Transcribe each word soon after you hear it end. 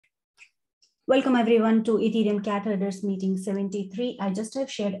Welcome everyone to Ethereum Cat Herders meeting 73. I just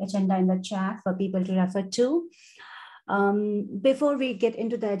have shared agenda in the chat for people to refer to. Before we get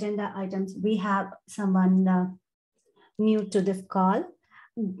into the agenda items, we have someone new to this call.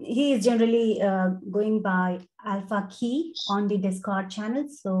 He is generally going by Alpha Key on the Discord channel.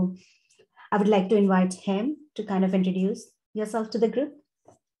 So I would like to invite him to kind of introduce yourself to the group.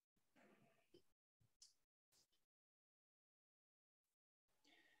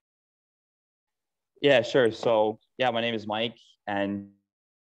 Yeah, sure. So yeah, my name is Mike, and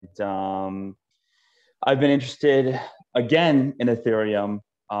I've been interested again in Ethereum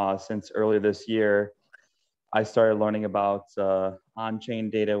since earlier this year. I started learning about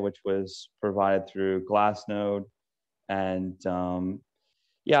on-chain data, which was provided through Glassnode, and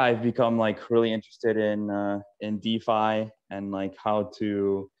yeah, I've become like really interested in DeFi and like how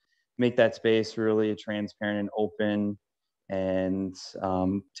to make that space really transparent and open, and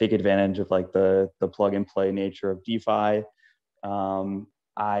take advantage of like the plug and play nature of DeFi.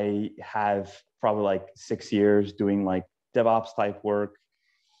 I have probably like 6 years doing like DevOps type work.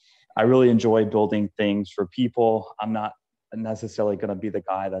 I really enjoy building things for people. I'm not necessarily going to be the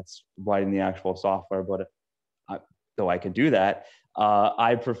guy that's writing the actual software, but though I could do that,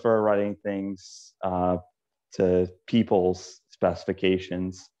 I prefer writing things to people's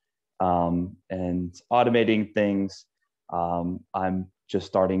specifications and automating things. I'm just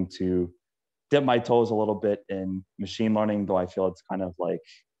starting to dip my toes a little bit in machine learning, though I feel it's kind of like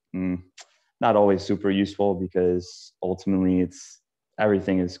not always super useful because ultimately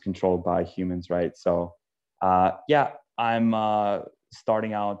everything is controlled by humans, right? So yeah, I'm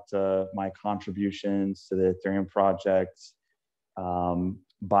starting out my contributions to the Ethereum project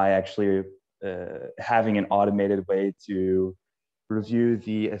by actually having an automated way to review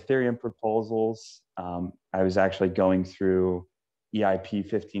the Ethereum proposals. I was actually going through EIP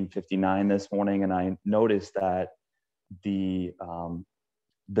 1559 this morning, and I noticed that the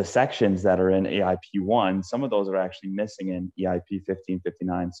sections that are in EIP1, some of those are actually missing in EIP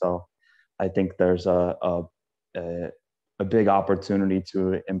 1559. So I think there's a big opportunity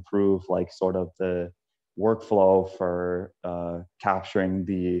to improve like sort of the workflow for capturing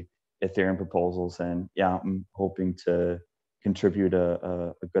the Ethereum proposals. And yeah, I'm hoping to contribute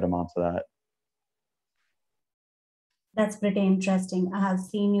a good amount to that. That's pretty interesting. I have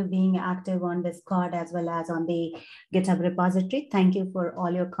seen you being active on Discord as well as on the GitHub repository. Thank you for all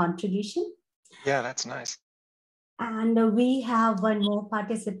your contribution. Yeah, that's nice. And we have one more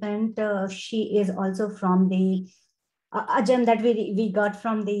participant. She is also from the a gem that we got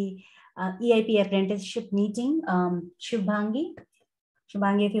from the EIP apprenticeship meeting, Shubhangi.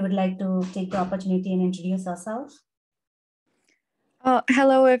 Shubhangi, if you would like to take the opportunity and introduce yourself.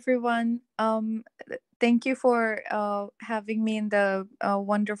 Hello, everyone. Thank you for having me in the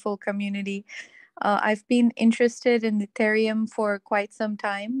wonderful community. I've been interested in Ethereum for quite some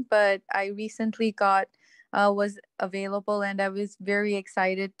time, but I recently was available, and I was very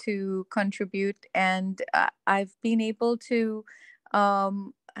excited to contribute. And I've been able to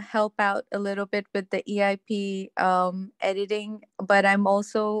help out a little bit with the EIP editing, but I'm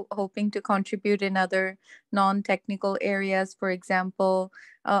also hoping to contribute in other non-technical areas. For example,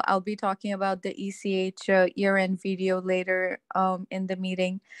 I'll be talking about the ECH year-end video later in the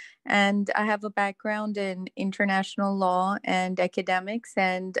meeting. And I have a background in international law and academics.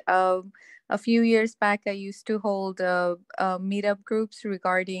 And a few years back, I used to hold meetup groups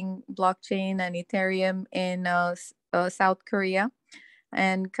regarding blockchain and Ethereum in South Korea.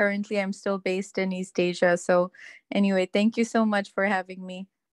 And currently I'm still based in East Asia. So anyway, thank you so much for having me.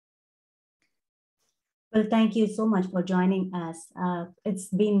 Well, thank you so much for joining us. It's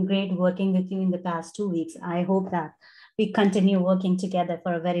been great working with you in the past 2 weeks. I hope that we continue working together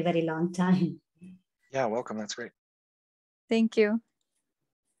for a very, very long time. Yeah, welcome. That's great. Thank you.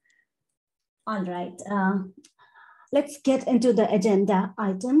 All right. Let's get into the agenda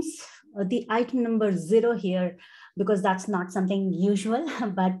items. The item number 0 here, because that's not something usual,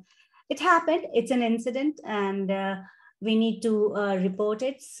 but it happened. It's an incident, and we need to report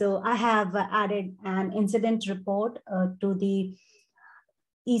it. So I have added an incident report to the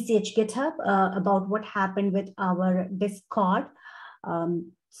ECH GitHub about what happened with our Discord. Like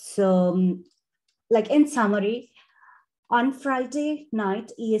in summary, on Friday night,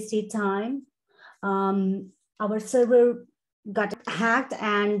 EST time, our server got hacked,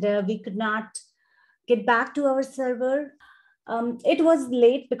 and we could not get back to our server. It was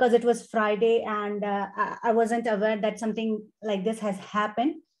late because it was Friday, and I wasn't aware that something like this has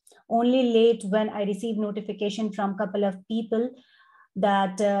happened. Only late when I received notification from a couple of people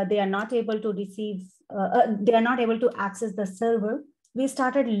that they are not able to access the server. we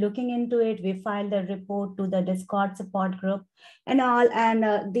started looking into it. We filed a report to the Discord support group and all.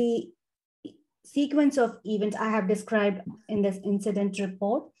 And the sequence of events I have described in this incident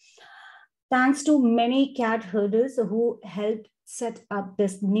report. Thanks to many cat herders who helped set up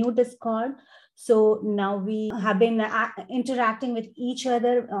this new Discord. So now we have been interacting with each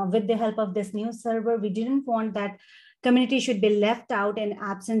other with the help of this new server. We didn't want that community should be left out in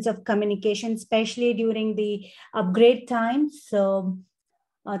absence of communication, especially during the upgrade time. So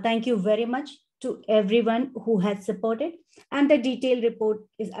thank you very much to everyone who has supported. And the detailed report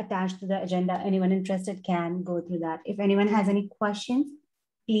is attached to the agenda. Anyone interested can go through that. If anyone has any questions,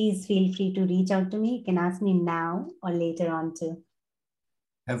 please feel free to reach out to me. You can ask me now or later on too.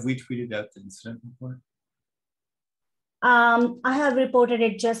 Have we tweeted out the incident report? I have reported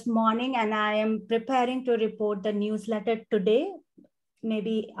it just morning, and I am preparing to report the newsletter today,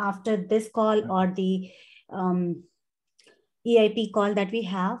 maybe after this call or the EIP call that we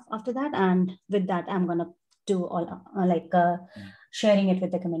have after that. And with that, I'm going to do all sharing it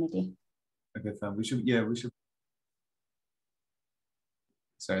with the community. Okay, fine. We should.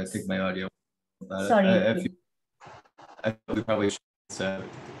 Sorry, I think my audio. Sorry. I thought we probably should. So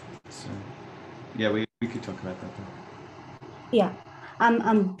yeah, we could talk about that then. Yeah,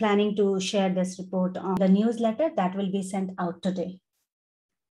 I'm planning to share this report on the newsletter that will be sent out today.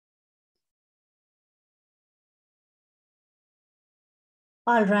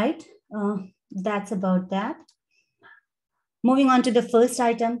 All right, that's about that. Moving on to the first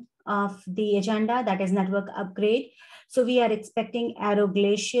item of the agenda, that is network upgrade. So we are expecting Arrow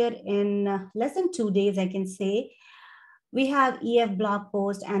Glacier in less than 2 days, I can say. We have EF blog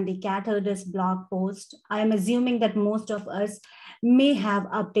post and the cat herders blog post. I am assuming that most of us may have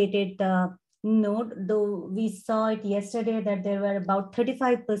updated the node, though we saw it yesterday that there were about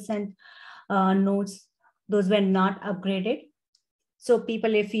 35% nodes. Those were not upgraded. So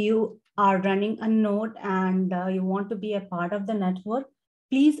people, if you are running a node and you want to be a part of the network,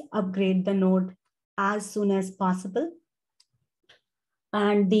 please upgrade the node as soon as possible.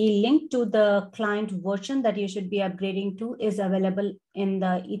 And the link to the client version that you should be upgrading to is available in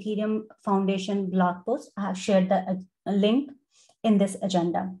the Ethereum Foundation blog post. I have shared the link in this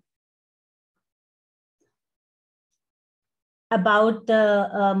agenda. About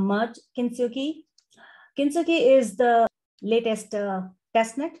the merge Kintsugi. Kintsugi is the latest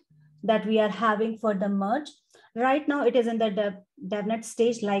testnet that we are having for the merge. Right now, it is in the DevNet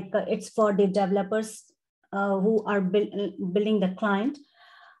stage, like it's for the developers who are building the client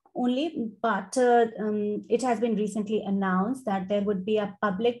only, but it has been recently announced that there would be a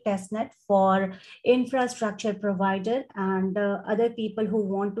public testnet for infrastructure provider and other people who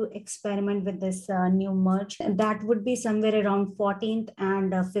want to experiment with this new merge. And that would be somewhere around 14th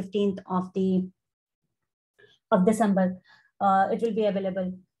and 15th of December. It will be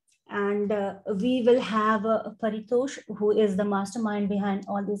available. And we will have Paritosh, who is the mastermind behind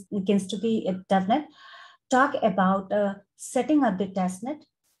all this Kintsugi DevNet, talk about setting up the testnet.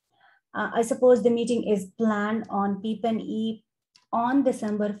 I suppose the meeting is planned on PPNE on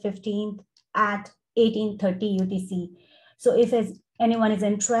December 15th at 18:30 UTC. So if anyone is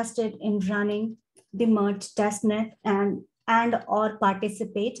interested in running the merge testnet and or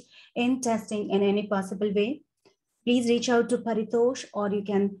participate in testing in any possible way, please reach out to Paritosh, or you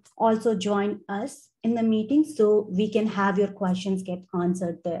can also join us in the meeting so we can have your questions get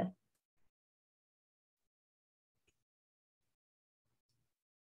answered there.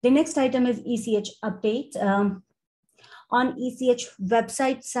 The next item is ECH update. On ECH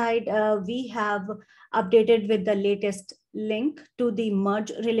website side, we have updated with the latest link to the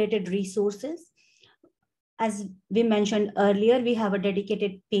merge related resources. As we mentioned earlier, we have a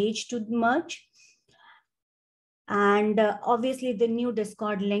dedicated page to merge. And obviously the new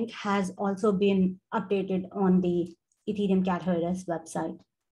Discord link has also been updated on the Ethereum Cat Herders website.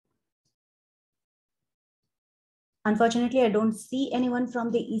 Unfortunately, I don't see anyone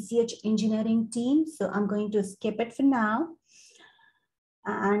from the ECH engineering team, so I'm going to skip it for now.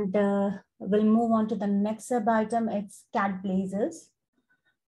 And we'll move on to the next sub item. It's Cat Blazers.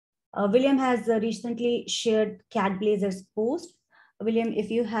 William has recently shared Cat Blazers post. William, if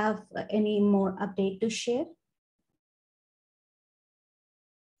you have any more update to share.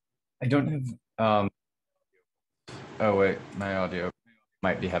 I don't have, oh wait, my audio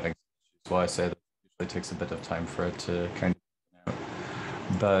might be having issues while I say that. It usually takes a bit of time for it to kind of out.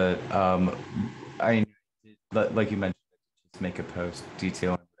 But I, like you mentioned, just make a post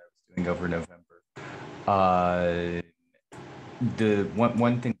detailing what I was doing over November. The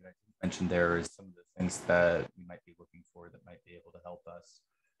one thing that I mentioned there is some of the things that we might be looking for that might be able to help us.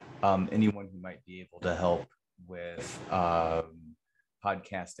 Anyone who might be able to help with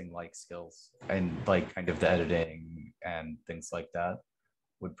podcasting like skills and like kind of the editing and things like that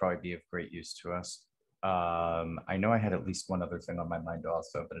would probably be of great use to us. I know I had at least one other thing on my mind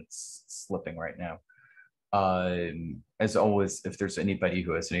also, but it's slipping right now. As always, if there's anybody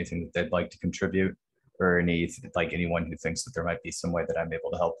who has anything that they'd like to contribute, or anyone who thinks that there might be some way that I'm able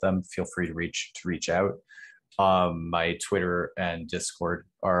to help them, feel free to reach out. My Twitter and Discord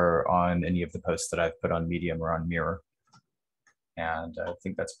are on any of the posts that I've put on Medium or on Mirror. And I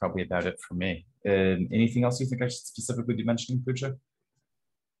think that's probably about it for me. Anything else you think I should specifically be mentioning, Pooja?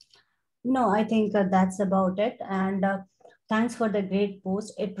 No, I think that's about it. And thanks for the great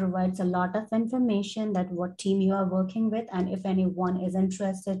post. It provides a lot of information that what team you are working with. And if anyone is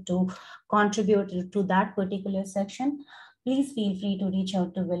interested to contribute to that particular section, please feel free to reach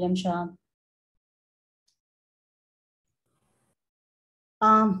out to William Shah.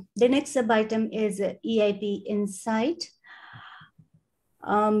 The next sub-item is EIP Insight.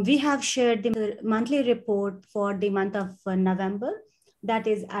 We have shared the monthly report for the month of November that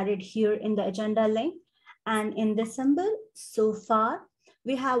is added here in the agenda link. And in December, so far,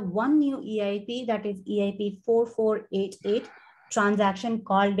 we have one new EIP, that is EIP 4488, transaction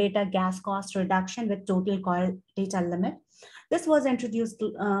call data gas cost reduction with total call data limit. This was introduced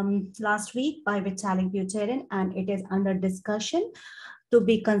last week by Vitalik Buterin, and it is under discussion to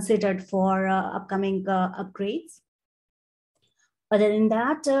be considered for upcoming upgrades. Other than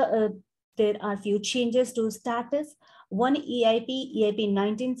that, there are a few changes to status. One EIP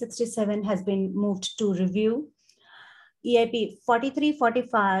 1967 has been moved to review. EIP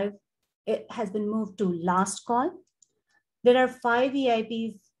 4345 has been moved to last call. There are 5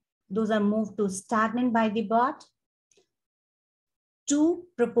 EIPs, those are moved to stagnant by the bot. 2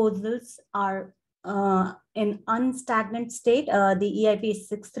 proposals are in unstagnant state, the EIP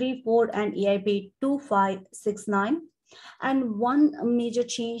 634 and EIP 2569. And one major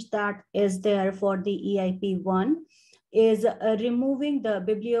change that is there for the EIP 1 is removing the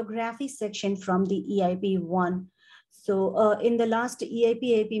bibliography section from the EIP 1. So in the last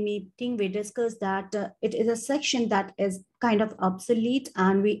EIP meeting, we discussed that it is a section that is kind of obsolete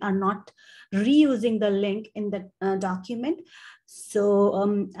and we are not reusing the link in the document.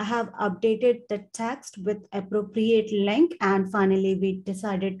 So I have updated the text with appropriate link, and finally we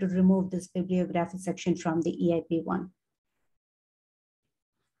decided to remove this bibliography section from the EIP 1.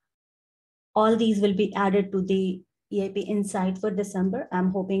 All these will be added to the EIP Insight for December.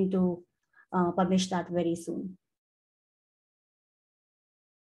 I'm hoping to publish that very soon.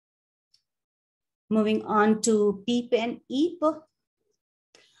 Moving on to PEEP and EEP.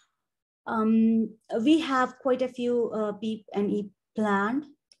 We have quite a few PEEP and EEP planned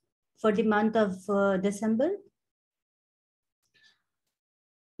for the month of December.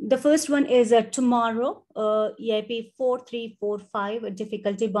 The first one is tomorrow, EIP 4345, a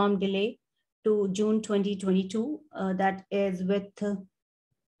difficulty bomb delay to June 2022. That is with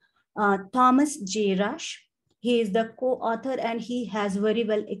Thomas J. Rush. He is the co-author and he has very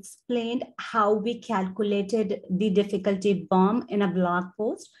well explained how we calculated the difficulty bomb in a blog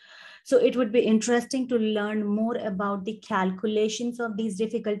post. So it would be interesting to learn more about the calculations of these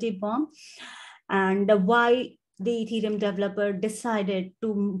difficulty bomb and why the Ethereum developer decided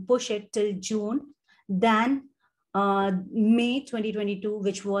to push it till June than May 2022,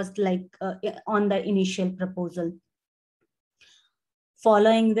 which was like on the initial proposal.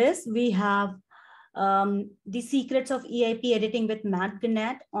 Following this, we have the secrets of EIP editing with Matt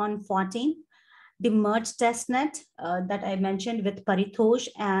Gannett on 14, the merge testnet that I mentioned with Paritosh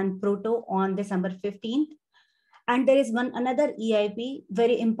and Proto on December 15th. And there is another EIP,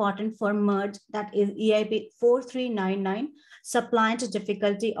 very important for merge, that is EIP 4399, suppliant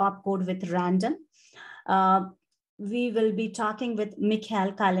difficulty opcode with random. We will be talking with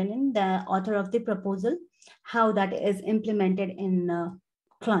Mikhail Kalinin, the author of the proposal, how that is implemented in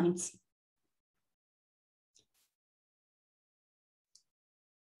clients.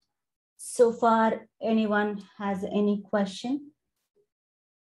 So far, anyone has any question?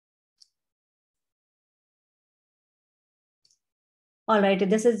 All right,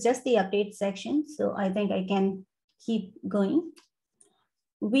 this is just the update section, so I think I can keep going.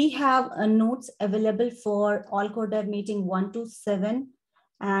 We have notes available for All Coder meeting 127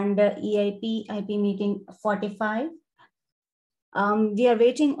 and EIP IP meeting 45. We are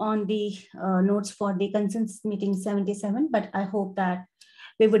waiting on the notes for the consensus meeting 77, but I hope that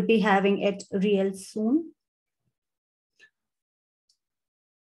we would be having it real soon.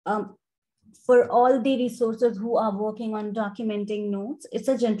 For all the resources who are working on documenting notes, it's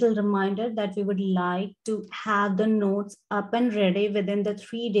a gentle reminder that we would like to have the notes up and ready within the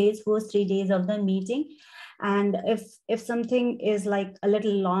first 3 days of the meeting. And if something is like a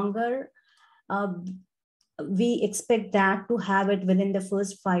little longer, we expect that to have it within the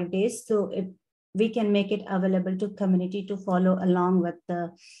first 5 days. So we can make it available to community to follow along with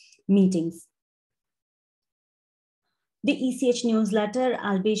the meetings. The ECH newsletter,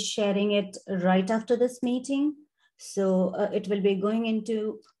 I'll be sharing it right after this meeting. So it will be going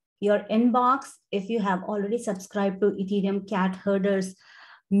into your inbox if you have already subscribed to Ethereum Cat Herders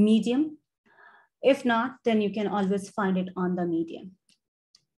Medium. If not, then you can always find it on the Medium.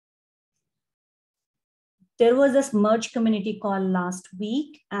 There was this merge community call last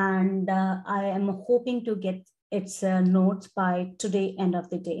week, and I am hoping to get its notes by today, end of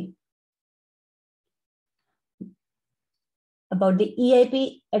the day. About the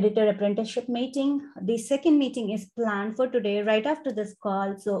EIP editor apprenticeship meeting. The second meeting is planned for today, right after this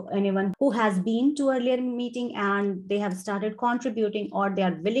call. So anyone who has been to earlier meeting and they have started contributing or they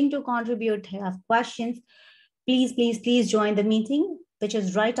are willing to contribute, have questions, please join the meeting, which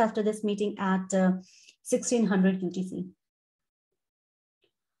is right after this meeting at 1600 UTC.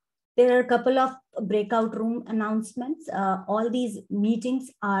 There are a couple of breakout room announcements. All these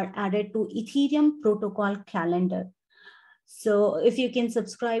meetings are added to Ethereum protocol calendar. So if you can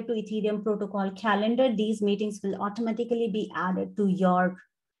subscribe to Ethereum protocol calendar, these meetings will automatically be added to your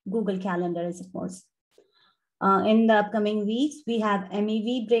Google Calendar, I suppose. In the upcoming weeks, we have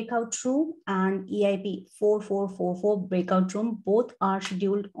MEV breakout room and EIP 4444 breakout room. Both are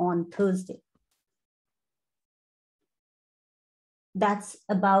scheduled on Thursday. That's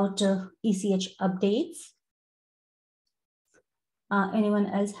about ECH updates. Anyone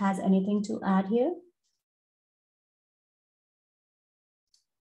else has anything to add here?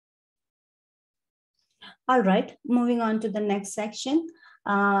 All right, moving on to the next section.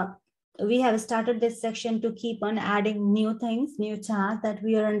 We have started this section to keep on adding new things, new tasks that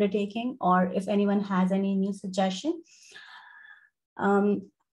we are undertaking, or if anyone has any new suggestion.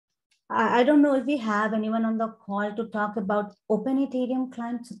 I don't know if we have anyone on the call to talk about Open Ethereum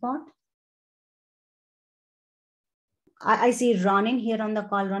client support. I see Ronin here on the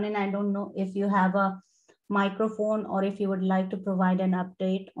call. Ronin, I don't know if you have a microphone or if you would like to provide an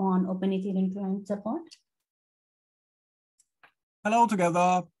update on Open Ethereum client support. Hello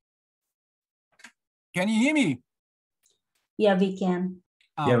together. Can you hear me? Yeah, we can.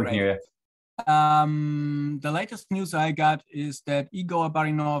 Yeah, we can hear you. The latest news I got is that Igor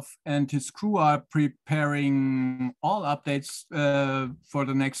Barinov and his crew are preparing all updates for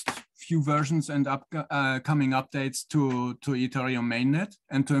the next few versions and coming updates to Ethereum mainnet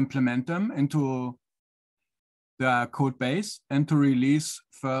and to implement them into the code base and to release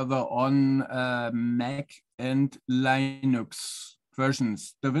further on Mac and Linux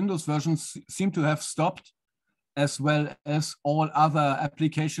versions. The Windows versions seem to have stopped, as well as all other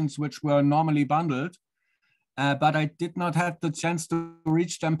applications which were normally bundled. But I did not have the chance to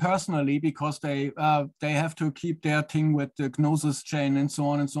reach them personally because they have to keep their thing with the Gnosis chain and so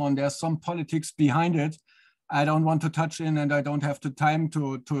on and so on. There's some politics behind it. I don't want to touch in, and I don't have the time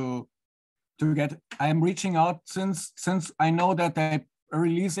to get. I'm reaching out since I know that they're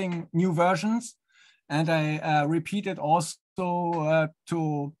releasing new versions, and I repeated also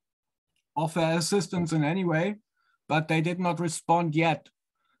to offer assistance in any way, but they did not respond yet.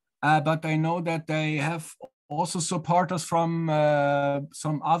 But I know that they have also supporters from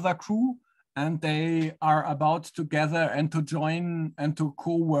some other crew, and they are about to gather and to join and to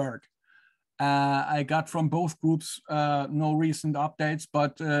co-work. I got from both groups no recent updates,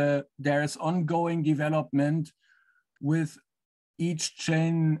 but there is ongoing development with each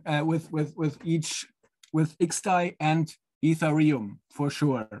chain, with XDAI and Ethereum for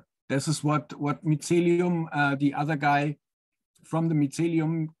sure. This is what Mycelium, the other guy from the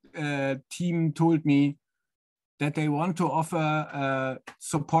Mycelium team, told me, that they want to offer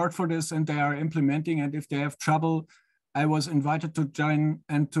support for this and they are implementing. And if they have trouble, I was invited to join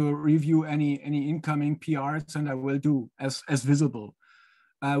and to review any incoming PRs, and I will do as visible.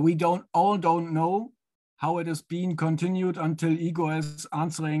 We don't know how it is being continued until Igor is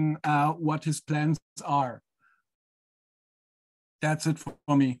answering what his plans are. That's it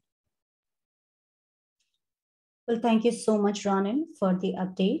for me. Well, thank you so much, Ronin, for the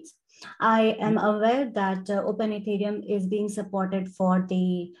updates. I am aware that Open Ethereum is being supported for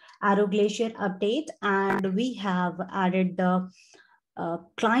the Arrow Glacier update, and we have added the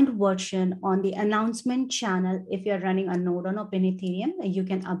client version on the announcement channel. If you're running a node on Open Ethereum, you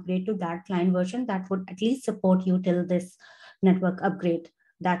can upgrade to that client version that would at least support you till this network upgrade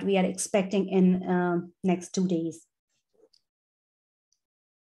that we are expecting in next 2 days.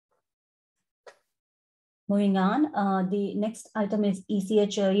 Moving on, the next item is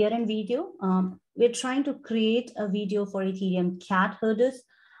ECH year-end video. We're trying to create a video for Ethereum cat herders.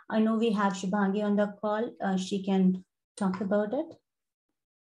 I know we have Shubhangi on the call. She can talk about it.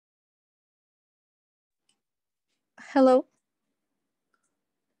 Hello.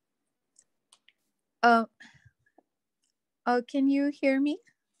 Can you hear me?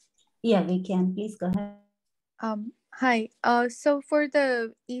 Yeah, we can. Please go ahead. Hi. So for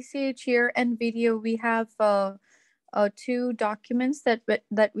the ECH year-end video, we have 2 documents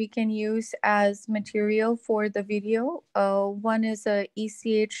that we can use as material for the video. One is a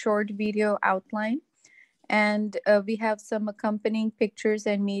ECH short video outline, and we have some accompanying pictures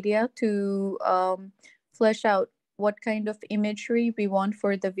and media to flesh out what kind of imagery we want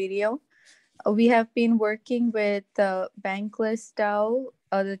for the video. We have been working with Bankless DAO,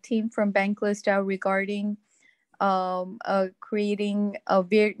 the team from Bankless DAO, regarding creating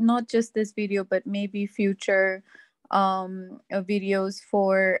not just this video, but maybe future videos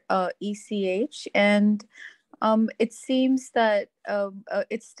for ECH. And it seems that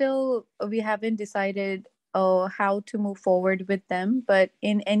it's still, we haven't decided how to move forward with them. But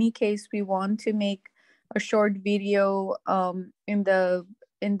in any case, we want to make a short video in the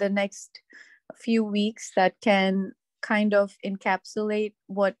next few weeks that can kind of encapsulate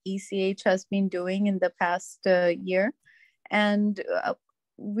what ECH has been doing in the past year. And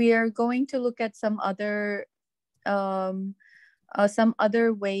we are going to look at some other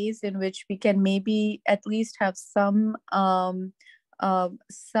ways in which we can maybe at least have some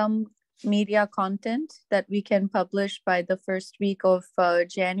media content that we can publish by the first week of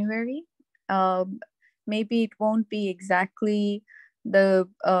January. Maybe it won't be exactly a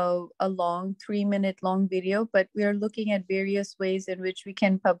long 3-minute long video, but we are looking at various ways in which we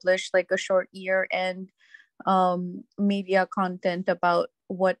can publish like a short year-end media content about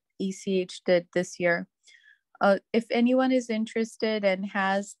what ECH did this year. If anyone is interested and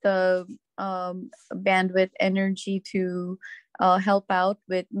has the bandwidth, energy to help out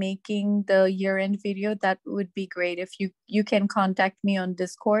with making the year-end video, that would be great. If you can contact me on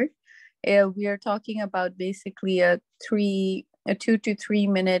Discord. We are talking about basically a 2 to 3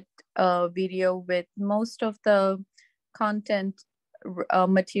 minute video with most of the content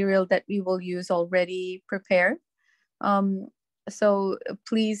material that we will use already prepared. So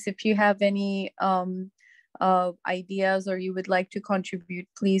please, if you have any ideas or you would like to contribute,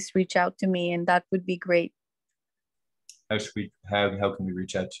 please reach out to me, and that would be great. How can we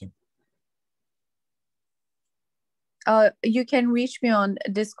reach out to you? You can reach me on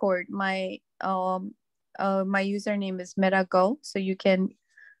Discord. My username is MetaGo, so you can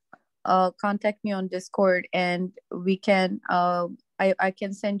contact me on Discord, and we can I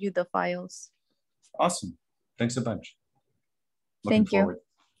can send you the files. Awesome. Thanks a bunch. Thank you.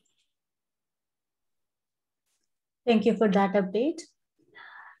 Thank you for that update.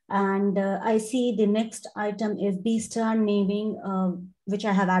 And I see the next item is B-Star naming, which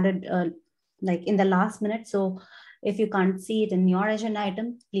I have added like in the last minute. So if you can't see it in your agenda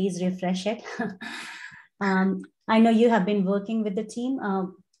item, please refresh it. I know you have been working with the team.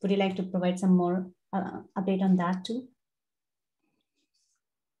 Would you like to provide some more update on that too?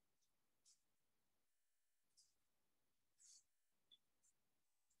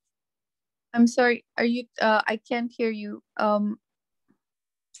 I'm sorry, are you, I can't hear you.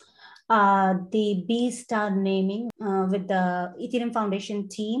 The B-Star naming with the Ethereum Foundation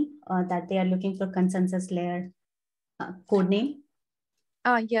team that they are looking for consensus layer code name.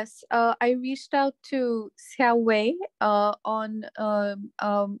 Yes, I reached out to Xiao Wei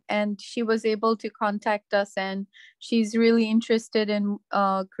and she was able to contact us, and she's really interested in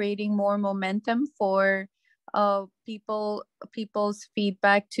creating more momentum for people's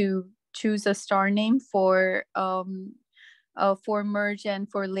feedback to choose a star name for merge and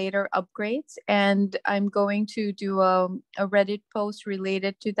for later upgrades. And I'm going to do a Reddit post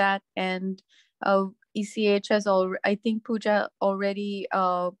related to that. And ECH has I think Pooja already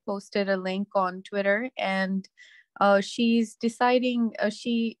posted a link on Twitter, and she's deciding,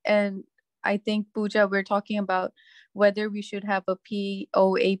 she and I think Pooja, we're talking about whether we should have a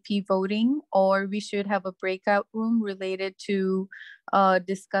POAP voting or we should have a breakout room related to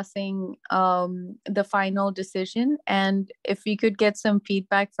discussing the final decision. And if we could get some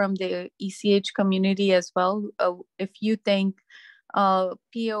feedback from the ECH community as well, if you think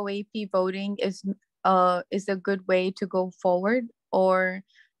POAP voting is a good way to go forward, or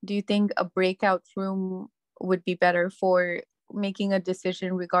do you think a breakout room would be better for making a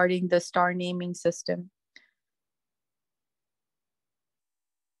decision regarding the star naming system?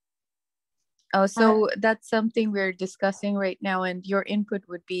 So that's something we're discussing right now, and your input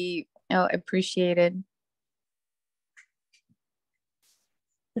would be appreciated.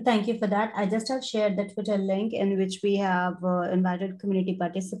 Thank you for that. I just have shared the Twitter link in which we have invited community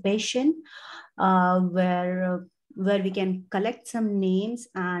participation, where we can collect some names,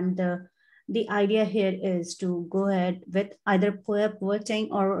 and the idea here is to go ahead with either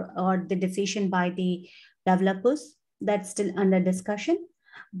voting or the decision by the developers. That's still under discussion.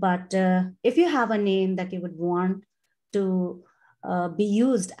 But if you have a name that you would want to be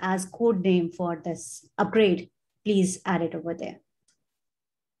used as code name for this upgrade, please add it over there.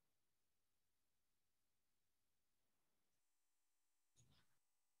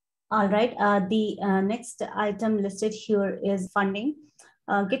 All right, the next item listed here is funding.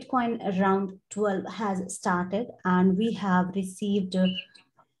 Gitcoin round 12 has started, and we have received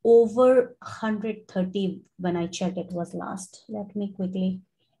over 130 when I checked it was last. Let me quickly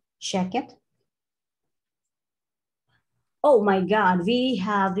check it. Oh my God, we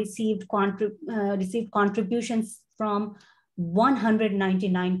have received contributions from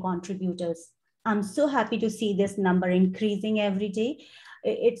 199 contributors. I'm so happy to see this number increasing every day.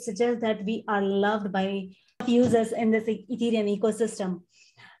 It suggests that we are loved by users in this Ethereum ecosystem.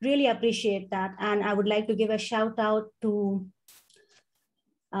 Really appreciate that. And I would like to give a shout out to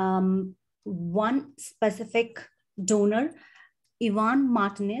one specific donor, Ivan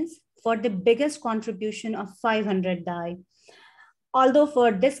Martinez, for the biggest contribution of 500 DAI. Although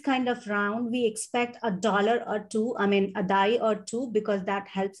for this kind of round, we expect a dollar or two, I mean, a DAI or two, because that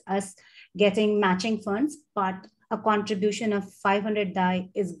helps us getting matching funds, but a contribution of 500 DAI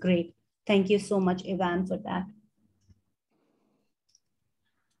is great. Thank you so much, Ivan, for that.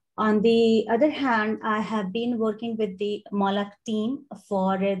 On the other hand, I have been working with the Moloch team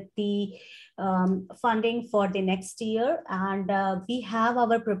for the funding for the next year, and we have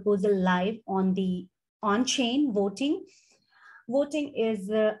our proposal live on the on-chain voting. Voting is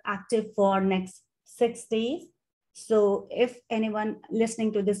active for next 6 days. So if anyone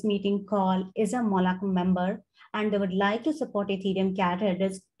listening to this meeting call is a Moloch member and they would like to support Ethereum cat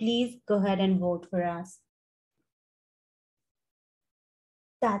headers, please go ahead and vote for us.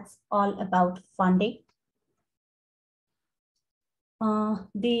 That's all about funding.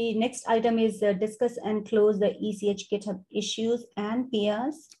 The next item is discuss and close the ECH GitHub issues and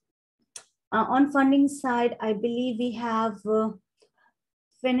PRs. On funding side, I believe we have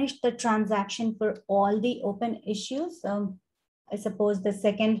finished the transaction for all the open issues. I suppose the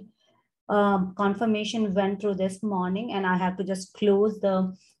second confirmation went through this morning, and I have to just close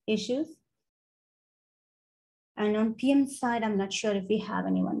the issues. And on PM side, I'm not sure if we have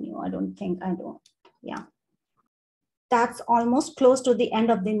anyone new. I don't think I don't. Yeah. That's almost close to the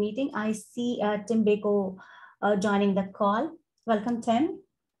end of the meeting. I see Tim Beko joining the call. Welcome, Tim.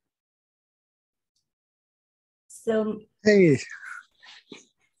 So, hey.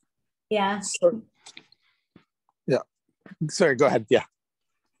 Yeah. Yeah. Sorry, go ahead. Yeah.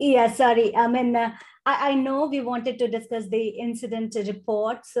 Yeah, sorry. I mean, I know we wanted to discuss the incident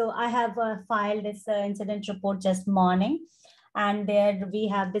report. So I have filed this incident report just morning. And there we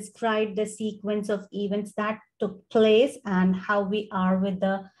have described the sequence of events that took place and how we are with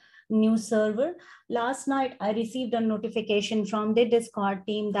the new server. Last night, I received a notification from the Discord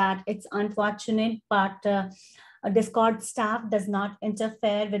team that it's unfortunate, but Discord staff does not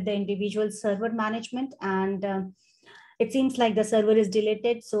interfere with the individual server management, and it seems like the server is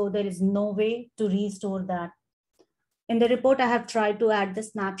deleted, so there is no way to restore that. In the report, I have tried to add the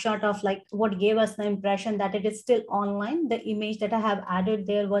snapshot of like what gave us the impression that it is still online. The image that I have added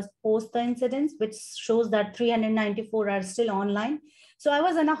there was post the incidents, which shows that 394 are still online. So I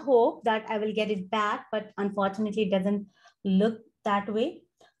was in a hope that I will get it back, but unfortunately it doesn't look that way.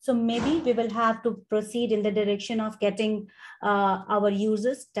 So maybe we will have to proceed in the direction of getting our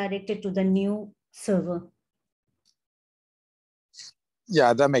users directed to the new server.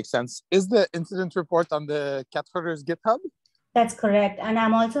 Yeah, that makes sense. Is the incident report on the cat hoarders GitHub? That's correct. And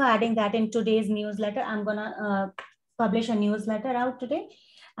I'm also adding that in today's newsletter. I'm going to publish a newsletter out today.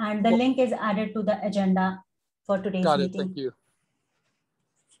 And the link is added to the agenda for today's meeting. Got it. Thank you.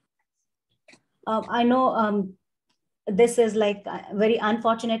 I know this is like very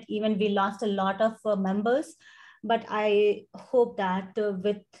unfortunate. Even we lost a lot of members. But I hope that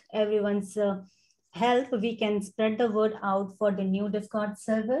with everyone's help, we can spread the word out for the new Discord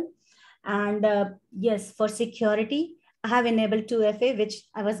server. And yes, for security, I have enabled 2FA, which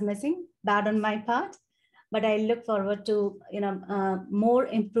I was missing, bad on my part. But I look forward to more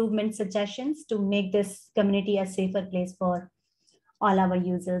improvement suggestions to make this community a safer place for all our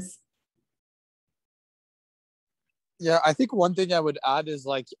users. Yeah, I think one thing I would add is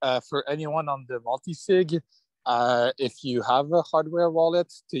like for anyone on the multi-sig, if you have a hardware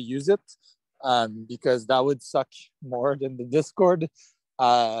wallet, to use it, because that would suck more than the Discord.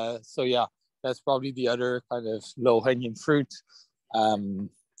 So yeah, that's probably the other kind of low-hanging fruit.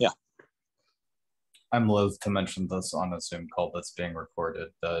 Yeah. I'm loath to mention this on a Zoom call that's being recorded,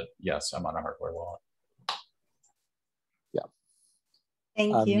 but yes, I'm on a hardware wallet. Yeah.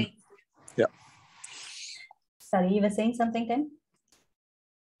 Thank you. Yeah. Sorry, you were saying something, Tim?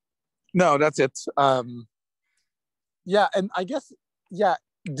 No, that's it. Yeah, and I guess, yeah,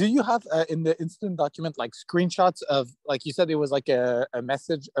 do you have in the incident document like screenshots of, like you said, it was like a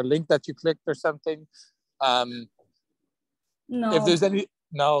message, a link that you clicked or something? No. If there's any,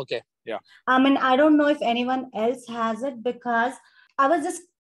 no, okay, yeah. I mean, I don't know if anyone else has it, because I was just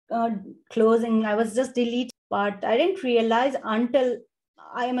closing, I was just deleting, but I didn't realize until,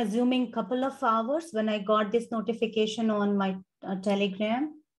 I am assuming, couple of hours when I got this notification on my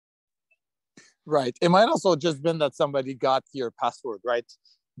Telegram. Right. It might also just been that somebody got your password, right?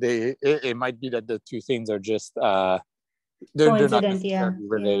 It might be that the two things are just they're not necessarily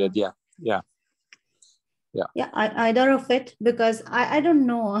related. Yeah. Either of it, because I don't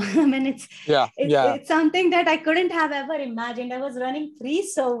know. I mean, it's something that I couldn't have ever imagined. I was running 3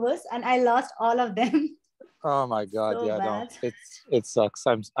 servers and I lost all of them. Oh my God. So yeah, bad. no, it sucks.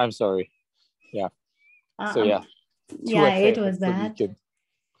 I'm sorry. Yeah. So yeah. Yeah, it was bad.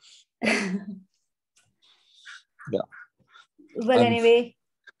 Yeah. Well, anyway.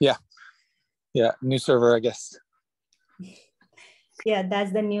 Yeah. New server, I guess. Yeah,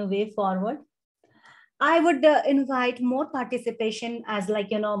 that's the new way forward. I would invite more participation as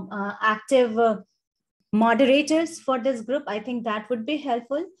active moderators for this group. I think that would be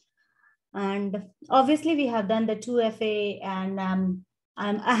helpful. And obviously we have done the 2FA, and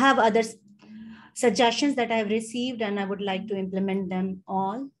I have other suggestions that I've received, and I would like to implement them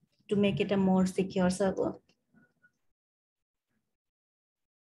all to make it a more secure server.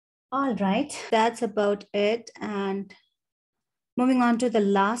 All right, that's about it. And moving on to the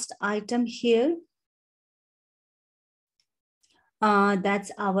last item here.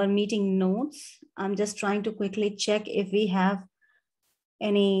 That's our meeting notes. I'm just trying to quickly check if we have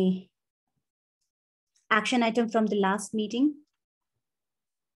any action item from the last meeting.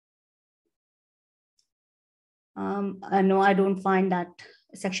 No, I don't find that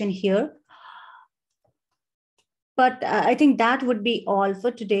section here. But I think that would be all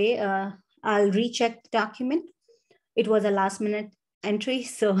for today. I'll recheck the document. It was a last minute entry,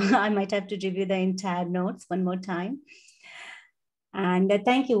 so I might have to review the entire notes one more time. And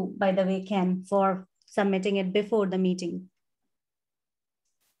thank you, by the way, Ken, for submitting it before the meeting.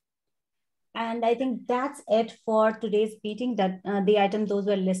 And I think that's it for today's meeting, that the items, those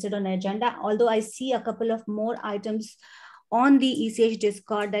were listed on the agenda. Although I see a couple of more items on the ECH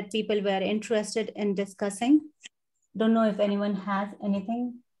Discord that people were interested in discussing. Don't know if anyone has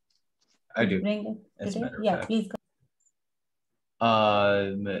anything. I do. Bring it today. Yeah, please go.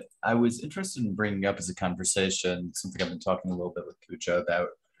 I was interested in bringing up as a conversation something I've been talking a little bit with Puja about.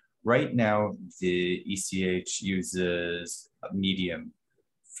 Right now, the ECH uses Medium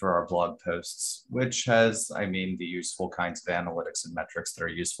for our blog posts, which has, I mean, the useful kinds of analytics and metrics that are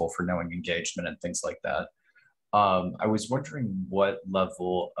useful for knowing engagement and things like that. I was wondering what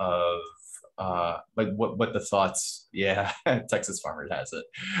level of what the thoughts, yeah, Texas Farmer has it.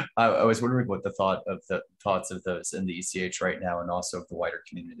 I was wondering what the thoughts of those in the ECH right now, and also of the wider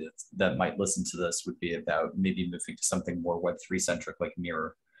community that might listen to this, would be about maybe moving to something more Web3 centric like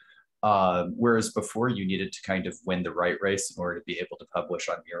Mirror. Whereas before you needed to kind of win the right race in order to be able to publish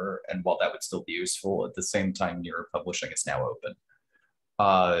on Mirror, and while that would still be useful, at the same time Mirror publishing is now open.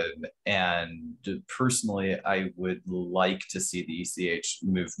 And personally, I would like to see the ECH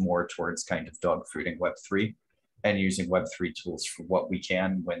move more towards kind of dogfooding Web3 and using Web3 tools for what we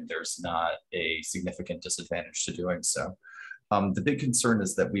can when there's not a significant disadvantage to doing so. The big concern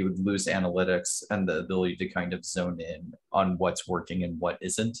is that we would lose analytics and the ability to kind of zone in on what's working and what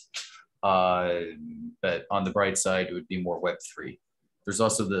isn't. But on the bright side, it would be more Web3. There's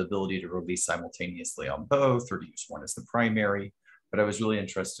also the ability to release simultaneously on both, or to use one as the primary. But I was really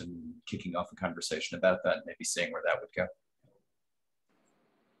interested in kicking off a conversation about that and maybe seeing where that would go.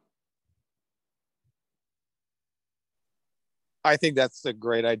 I think that's a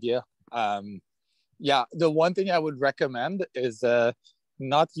great idea. Yeah, the one thing I would recommend is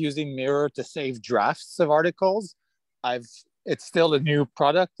not using Mirror to save drafts of articles. It's still a new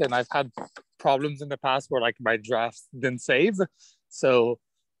product, and I've had problems in the past where like my drafts didn't save. So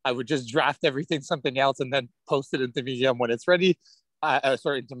I would just draft everything something else and then post it into Medium when it's ready.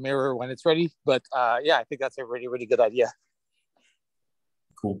 sorry, into Mirror when it's ready. But yeah, I think that's a really, really good idea.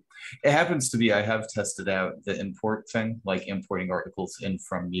 Cool. It happens to be, I have tested out the import thing, like importing articles in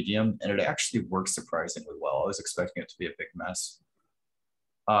from Medium, and it actually works surprisingly well. I was expecting it to be a big mess.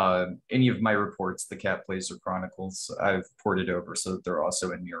 Any of my reports, the Cat Plays or Chronicles, I've ported over so that they're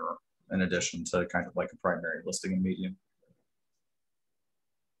also in Mirror, in addition to kind of like a primary listing in Medium.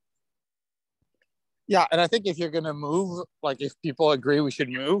 Yeah, and I think if you're gonna move, like if people agree we should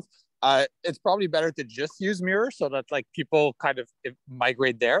move, it's probably better to just use Mirror so that like people kind of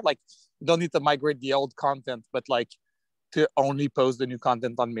migrate there. Like you don't need to migrate the old content, but like to only post the new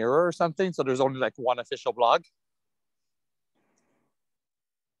content on Mirror or something. So there's only like one official blog.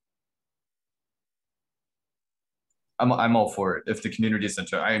 I'm all for it. If the community's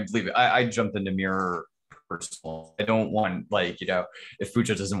into it, I believe it. I jump into Mirror personally. I don't want, like, you know, if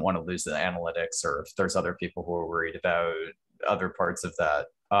Fuja doesn't want to lose the analytics, or if there's other people who are worried about other parts of that,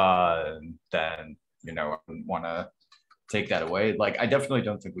 then, you know, I wouldn't want to take that away. Like, I definitely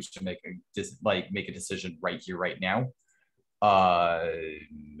don't think we should make a decision right here, right now. But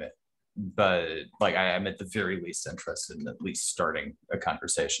like, I am at the very least interested in at least starting a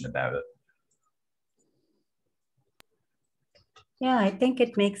conversation about it. Yeah, I think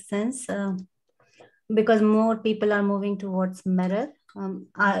it makes sense because more people are moving towards Mirror.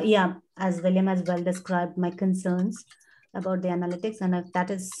 Yeah, as William has well described my concerns about the analytics, and if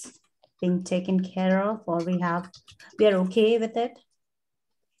that is being taken care of, or we are okay with it,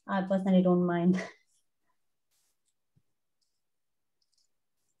 I personally don't mind.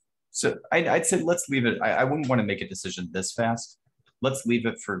 So I'd say let's leave it. I wouldn't want to make a decision this fast. Let's leave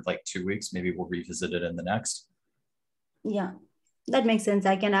it for like 2 weeks. Maybe we'll revisit it in the next. Yeah, that makes sense.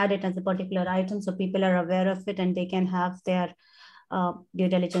 I can add it as a particular item so people are aware of it and they can have their due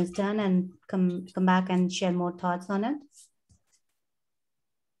diligence done and come back and share more thoughts on it.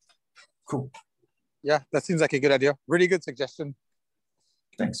 Cool. Yeah, that seems like a good idea. Really good suggestion.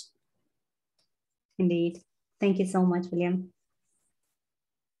 Thanks. Indeed. Thank you so much, William.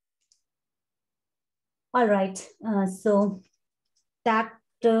 All right. So that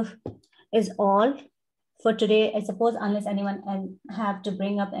is all for today, I suppose, unless anyone have to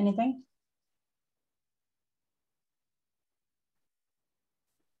bring up anything.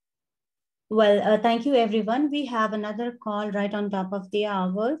 Well, thank you, everyone. We have another call right on top of the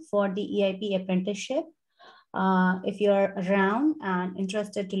hour for the EIP apprenticeship. If you're around and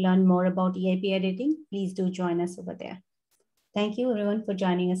interested to learn more about EIP editing, please do join us over there. Thank you, everyone, for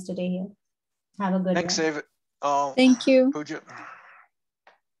joining us today here. Have a good Thanks, one. David. Thank you. Pooja.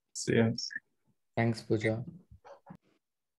 See ya. Thanks, Pooja.